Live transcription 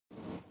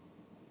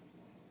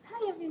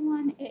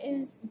everyone, it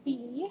is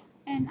B,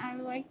 and I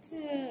would like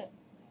to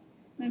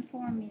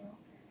inform you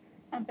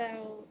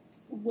about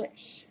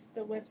Wish,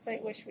 the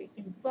website Wish, where you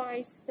can buy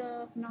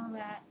stuff and all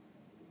that.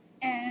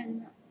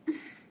 And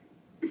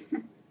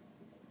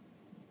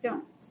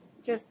don't.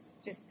 Just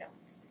don't.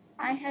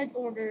 I had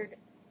ordered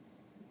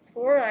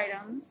 4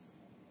 items.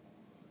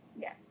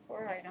 Yeah,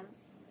 4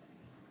 items.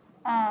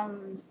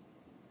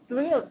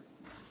 3 of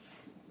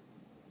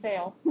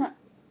fail.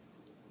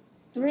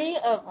 3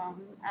 of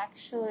them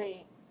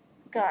actually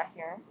got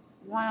here.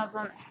 One of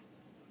them,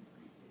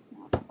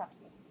 no, fuck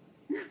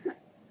you.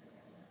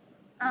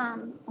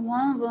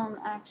 One of them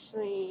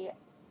actually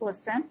was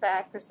sent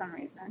back for some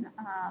reason,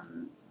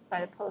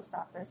 by the post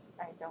office.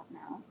 I don't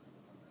know.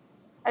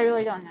 I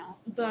really don't know.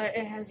 But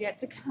it has yet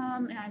to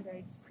come, and I'm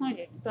very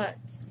disappointed. But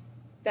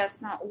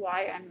that's not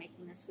why I'm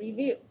making this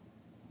review.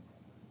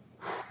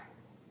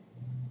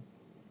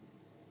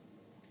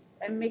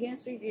 I'm making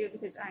this review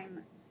because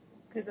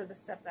of the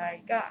stuff that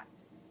I got.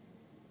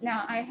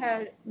 Now, I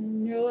had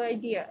no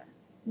idea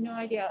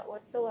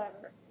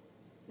whatsoever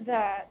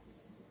that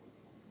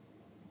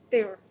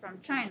they were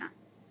from China.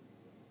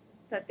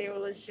 That they were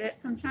legit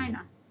from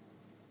China.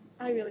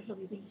 I really hope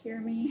you can hear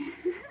me.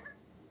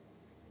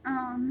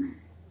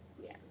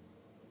 Yeah.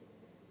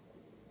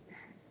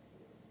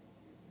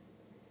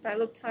 If I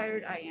look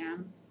tired, I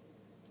am.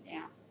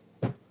 Yeah.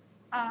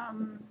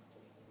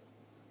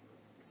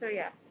 So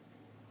yeah.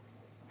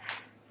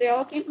 They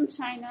all came from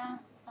China.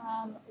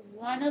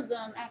 One of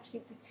them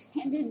actually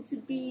pretended to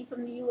be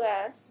from the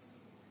U.S.,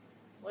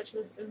 which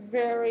was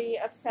very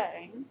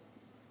upsetting.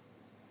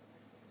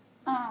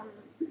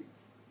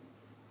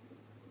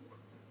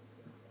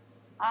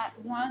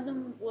 One of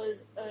them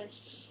was a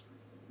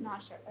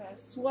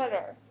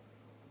sweater.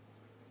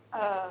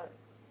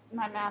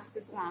 My mask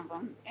is one of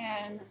them,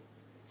 and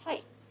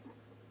tights.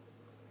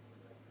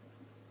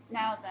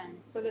 Now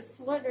then, for the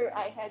sweater,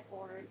 I had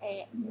ordered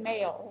a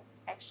male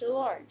extra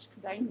large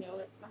because I knew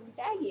it's going to be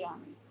baggy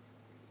on me.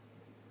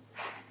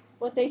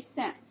 What they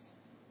sent,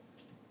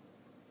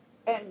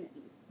 and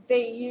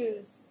they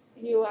use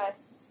U.S.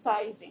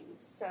 sizing,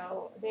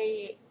 so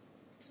I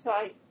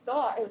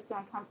thought it was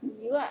going to come from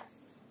the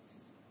U.S.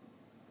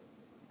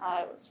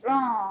 I was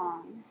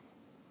wrong.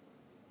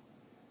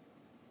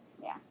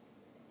 Yeah.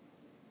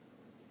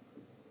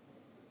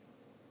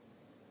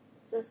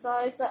 The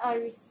size that I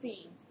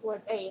received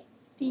was a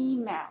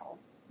female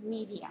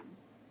medium.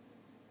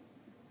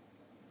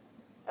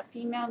 A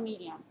female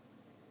medium.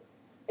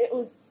 It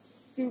was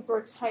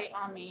super tight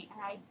on me,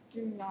 and I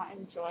do not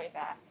enjoy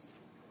that.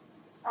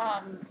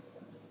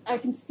 I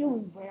can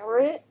still wear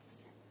it.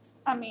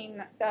 I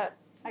mean,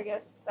 I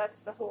guess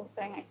that's the whole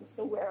thing. I can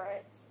still wear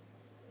it.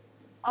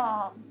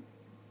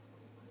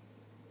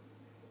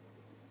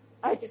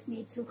 I just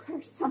need to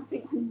wear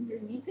something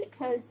underneath it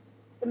because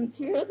the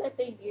material that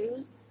they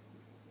use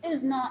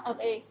is not of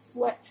a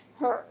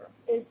sweater,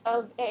 is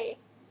of a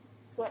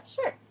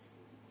sweatshirt.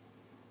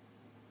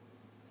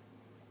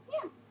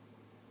 Yeah.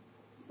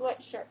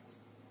 Sweatshirt.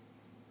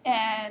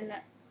 And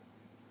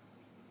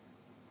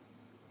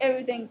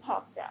everything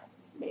pops out,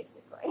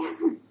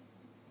 basically.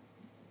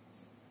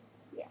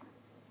 Yeah.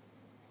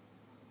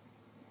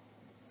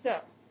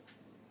 So,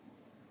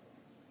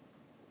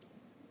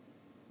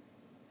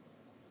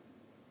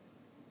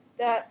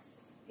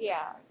 that's,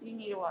 yeah, you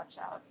need to watch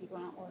out if you're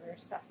going to order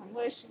stuff from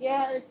Wish.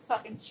 Yeah, it's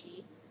fucking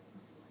cheap.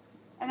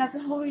 And that's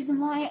the whole reason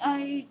why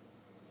I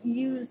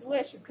used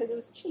Wish, is because it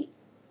was cheap.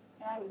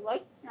 And I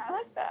like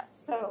that,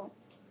 so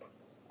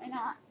why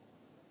not?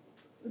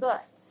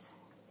 But,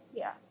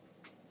 yeah.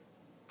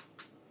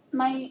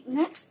 My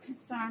next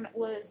concern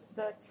was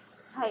the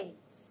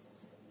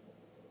tights.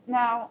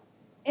 Now,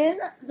 in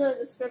the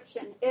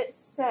description, it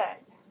said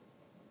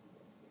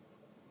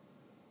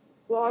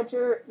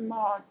larger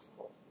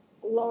model,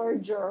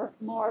 like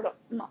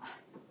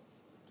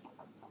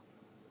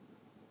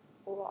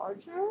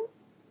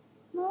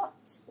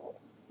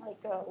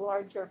a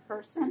larger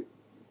person.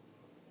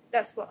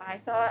 That's what I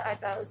thought. I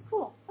thought it was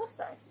cool. Plus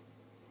size.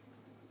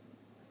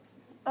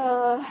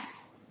 No,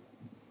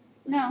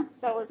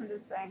 that wasn't the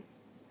thing.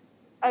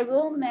 I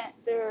will admit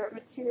their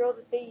material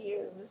that they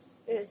use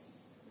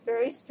is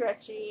very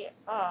stretchy,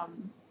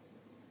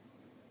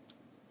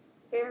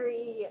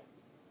 very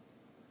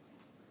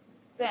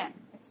thin.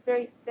 It's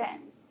very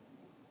thin.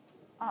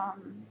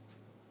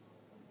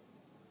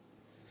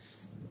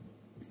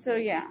 So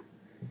yeah.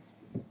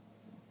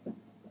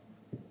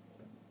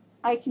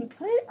 I can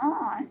put it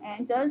on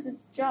and it does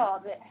its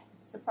job. It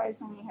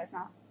surprisingly has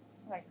not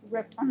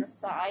ripped on the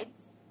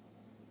sides.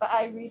 But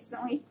I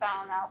recently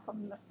found out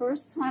from the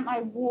first time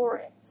I wore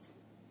it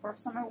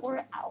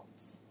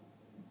out,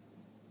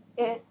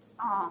 it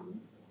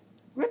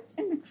ripped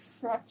in the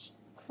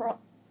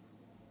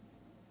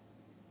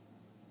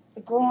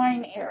the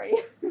groin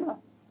area.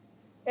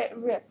 It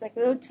ripped, like a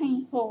little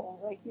tiny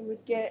hole, like you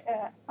would get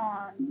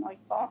on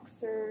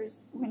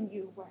boxers when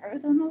you wear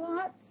them a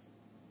lot,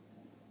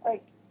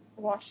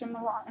 wash them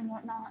a lot and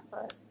whatnot.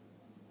 But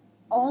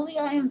all the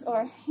items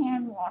are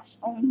hand wash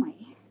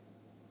only.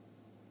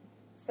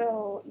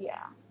 So,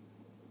 yeah.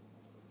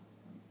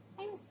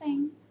 Hi, Miss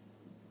Thing.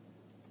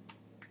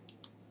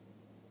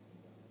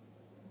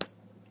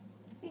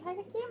 Say hi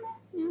to camera.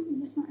 No, you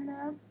just want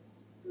love.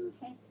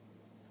 Okay.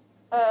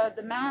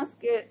 The mask,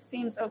 it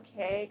seems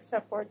okay,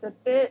 except for it's a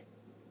bit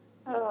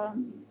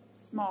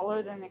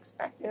smaller than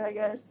expected, I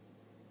guess.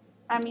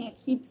 I mean, it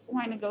keeps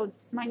wanting to go,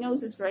 my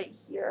nose is right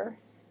here.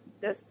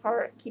 This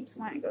part keeps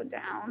wanting to go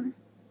down.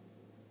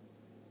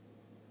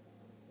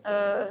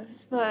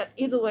 But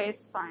either way,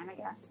 it's fine, I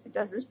guess. It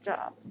does its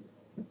job.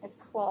 It's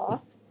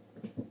cloth.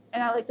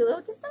 And I like the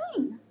little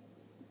design.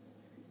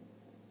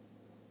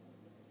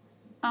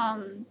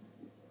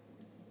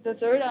 The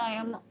third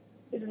item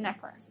is a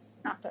necklace.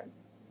 Not third.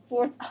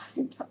 Fourth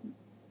item.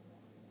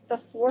 The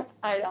fourth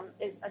item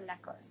is a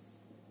necklace.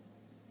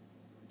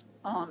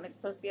 It's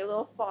supposed to be a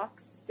little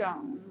fox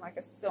stone, like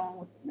a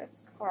stone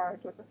that's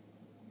carved with a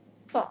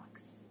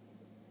fox.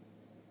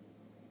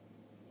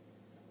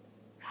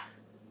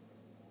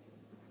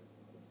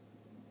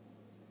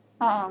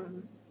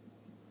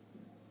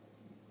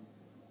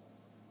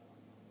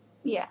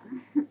 Yeah.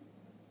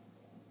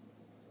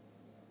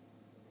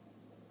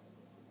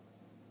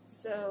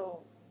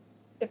 So,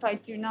 if I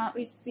do not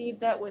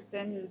receive that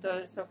within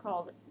the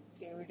so-called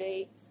due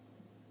date,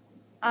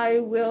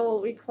 I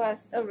will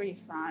request a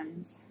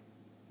refund,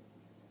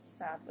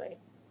 sadly,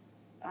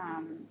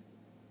 and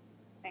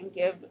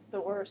give the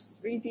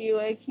worst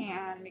review I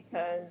can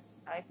because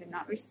I did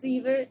not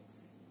receive it.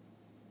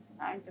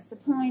 I'm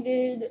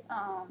disappointed,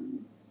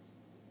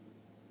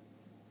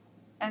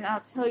 and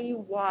I'll tell you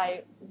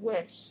why.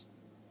 Wish.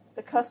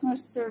 The customer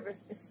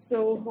service is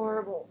so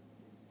horrible.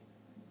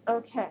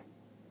 Okay.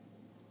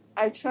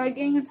 I tried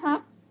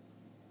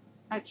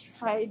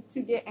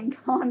to get in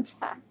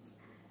contact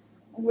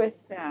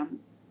with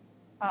them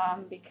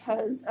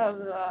because of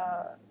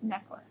the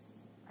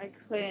necklace. I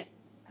couldn't.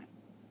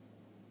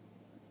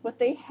 What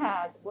they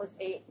had was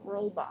a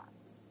robot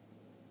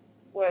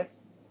with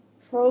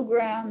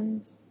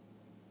programmed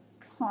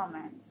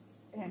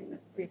comments and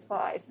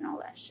replies and all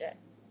that shit.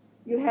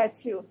 You had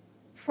to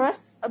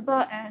press a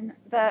button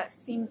that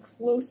seemed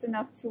close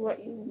enough to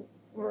what you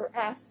were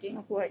asking,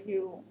 what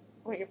your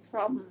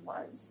problem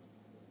was.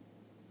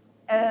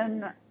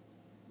 And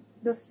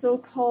the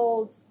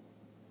so-called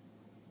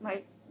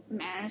like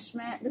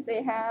management that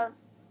they have,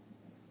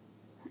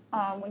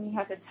 when you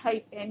have to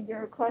type in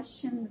your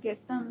question,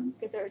 get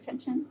their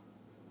attention.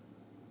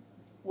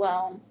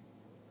 Well,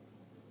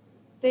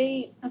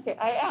 I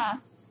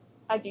asked,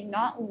 I do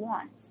not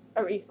want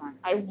a refund.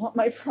 I want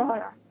my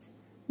product.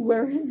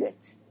 Where is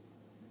it?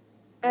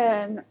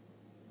 And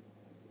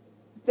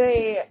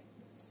they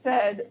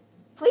said,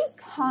 please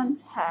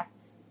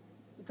contact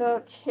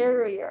the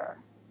carrier.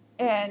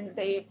 And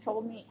they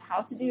told me how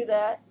to do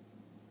that.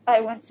 I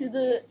went to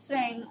the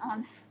thing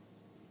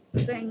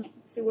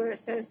to where it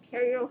says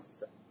Carrier,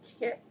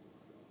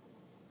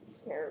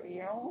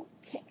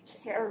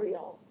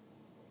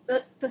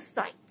 the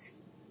site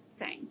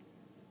thing.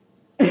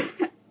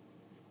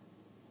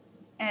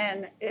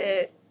 And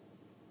it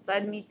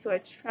led me to a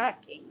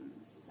tracking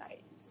site.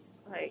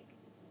 Like,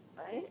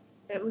 what?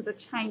 It was a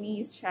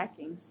Chinese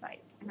tracking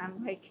site. And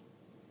I'm like,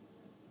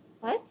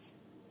 what?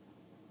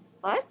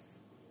 What?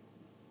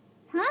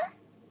 Huh?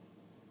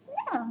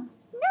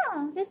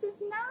 No, this is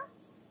not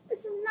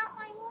what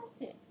I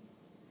wanted.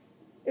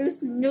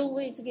 There's no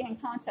way to get in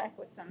contact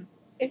with them.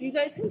 If you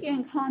guys can get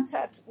in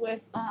contact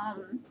with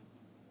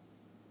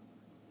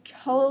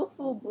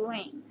Colorful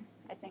Bling,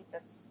 I think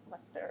that's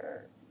what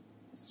their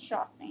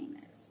shop name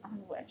is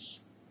on Wish,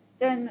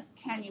 then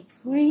can you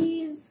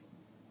please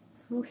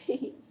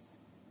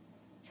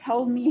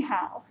tell me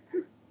how?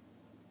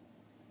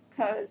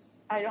 Because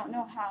I don't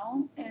know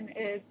how, and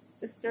it's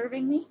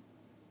disturbing me.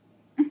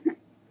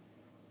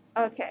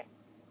 Okay.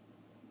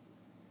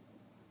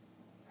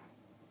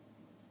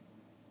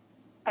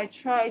 I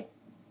tried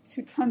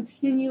to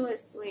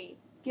continuously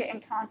get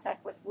in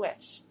contact with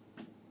Wish,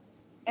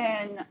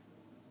 and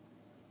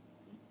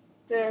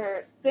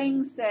their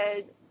thing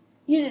said,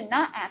 you did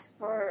not ask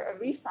for a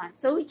refund,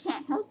 so we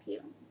can't help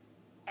you.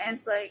 And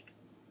it's like,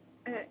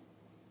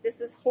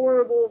 this is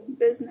horrible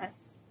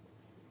business.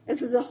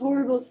 This is a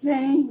horrible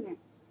thing.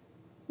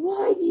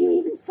 Why do you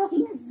even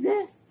fucking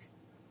exist?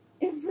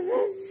 If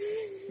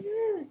this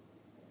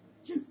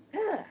just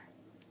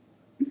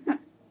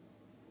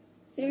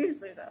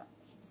seriously though,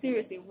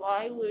 seriously,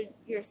 why would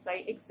your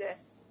site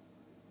exist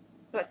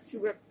but to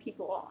rip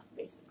people off,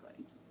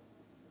 basically?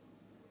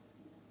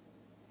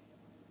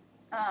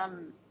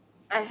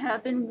 I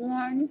have been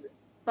warned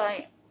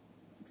by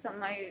some of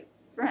my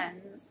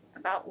friends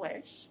about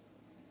Wish,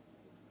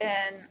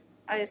 and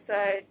I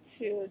decided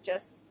to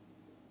just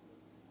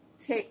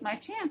take my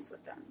chance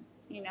with them,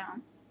 you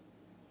know?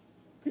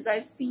 Because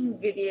I've seen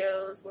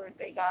videos where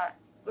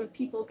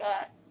people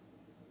got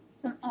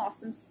some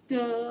awesome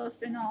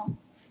stuff and all.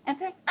 In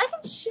fact, I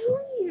can show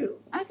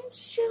you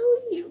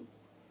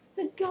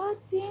the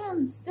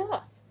goddamn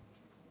stuff.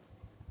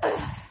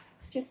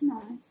 Just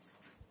moments.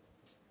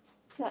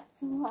 Got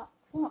to walk.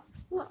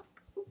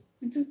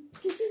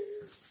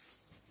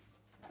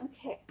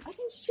 Okay, I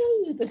can show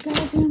you the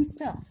goddamn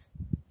stuff.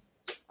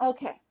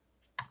 Okay.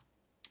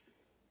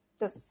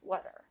 The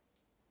sweater.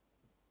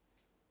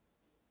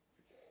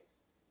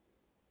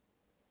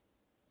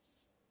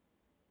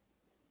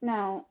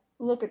 Now,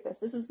 look at this.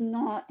 This is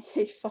not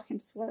a fucking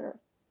sweater.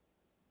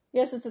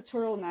 Yes, it's a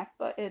turtleneck,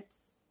 but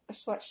it's a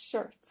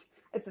sweatshirt.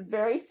 It's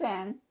very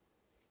thin,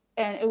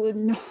 and it would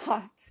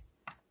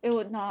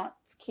not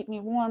keep me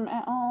warm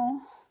at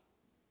all.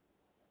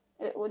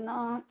 It would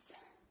not.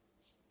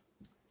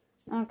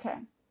 Okay.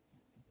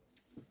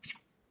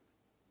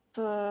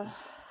 Where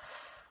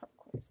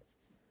is it?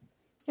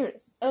 Here it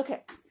is.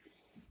 Okay.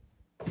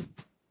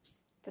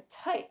 The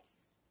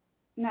tights.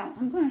 Now,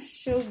 I'm going to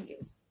show you.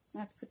 I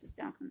have to put this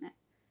down for a minute.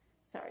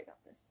 Sorry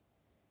about this.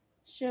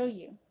 Show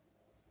you.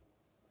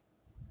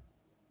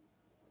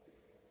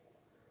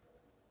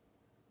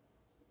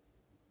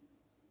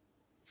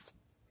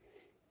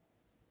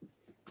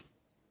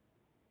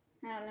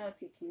 I don't know if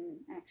you can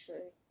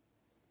actually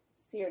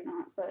see or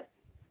not, but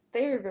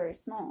they are very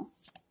small.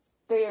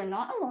 They are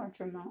not a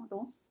larger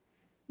model.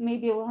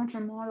 Maybe a larger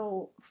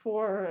model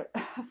for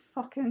a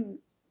fucking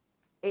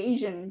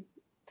Asian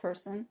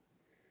person.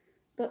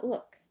 But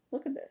look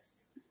at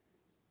this.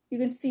 You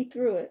can see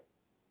through it.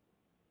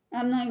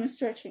 I'm not even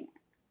stretching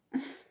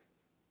it.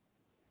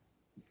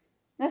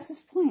 That's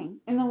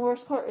disappointing. And the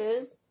worst part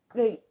is,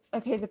 the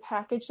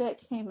package that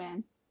came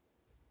in.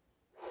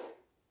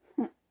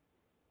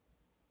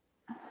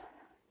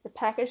 The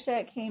package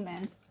that came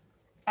in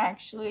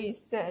actually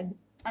said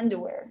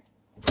underwear.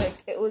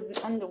 Like, it was an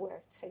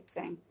underwear type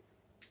thing.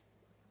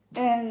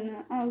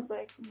 And I was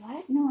like,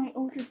 what? No, I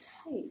ordered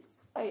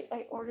tights.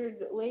 I ordered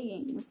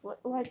leggings.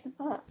 What the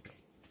fuck?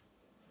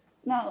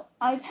 Now,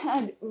 I've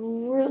had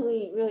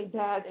really, really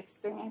bad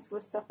experience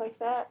with stuff like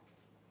that.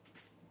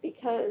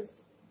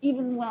 Because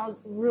even when I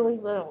was really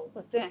little,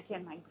 but then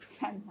again, my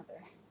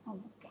grandmother, oh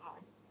my god,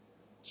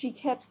 she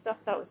kept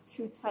stuff that was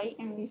too tight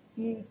and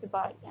refused to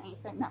buy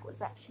anything that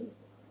was actually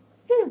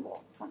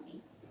fitable for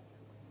me.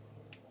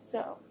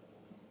 So,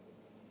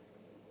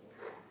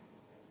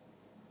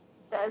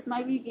 that is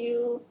my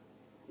review.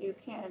 You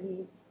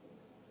can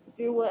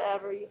do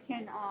whatever. You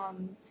can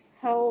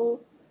tell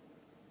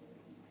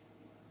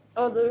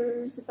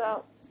others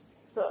about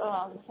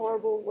the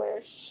horrible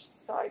wish.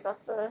 Sorry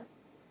about the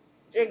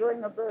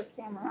jiggling of the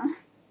camera.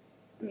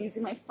 I'm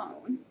using my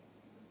phone.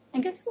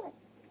 And guess what?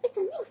 It's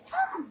a new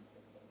phone!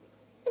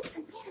 It's a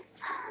new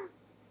phone!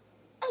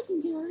 I can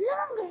do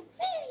longer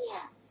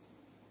videos!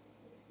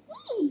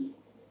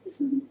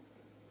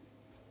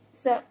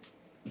 So,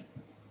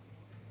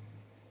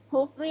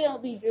 hopefully I'll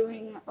be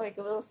doing like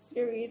a little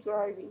series where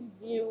I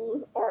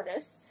review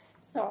artists.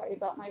 Sorry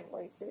about my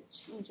voice, it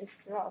changes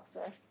throughout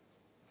the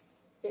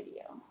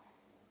video.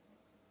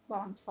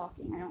 While I'm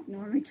talking, I don't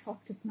normally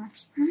talk this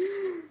much.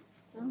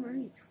 It's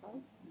already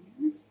 12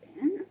 minutes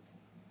in.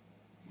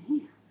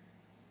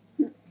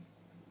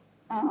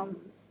 Damn.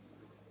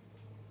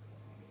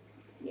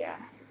 Yeah.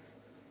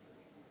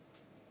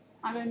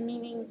 I've been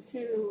meaning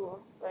to,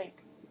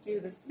 like, do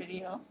this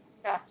video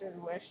after the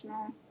wish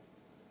now.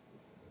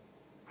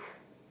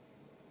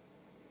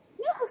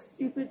 You know how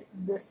stupid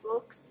this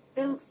looks?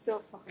 It looks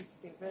so fucking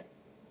stupid.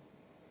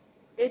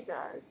 It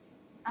does.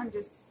 I'm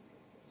just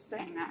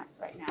saying that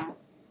right now.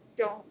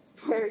 Don't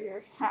wear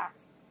your hat.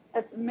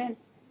 That's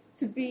meant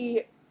to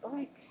be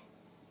like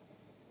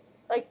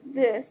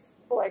this,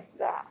 like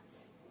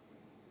that.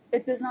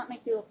 It does not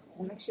make you look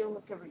cool. It makes you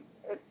look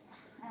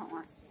I don't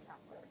want to say that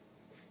word.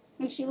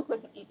 It makes you look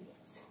like an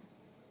idiot.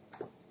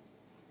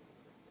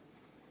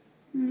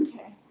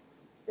 Okay.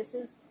 This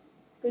is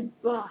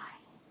goodbye.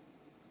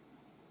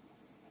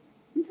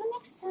 Until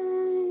next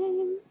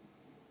time.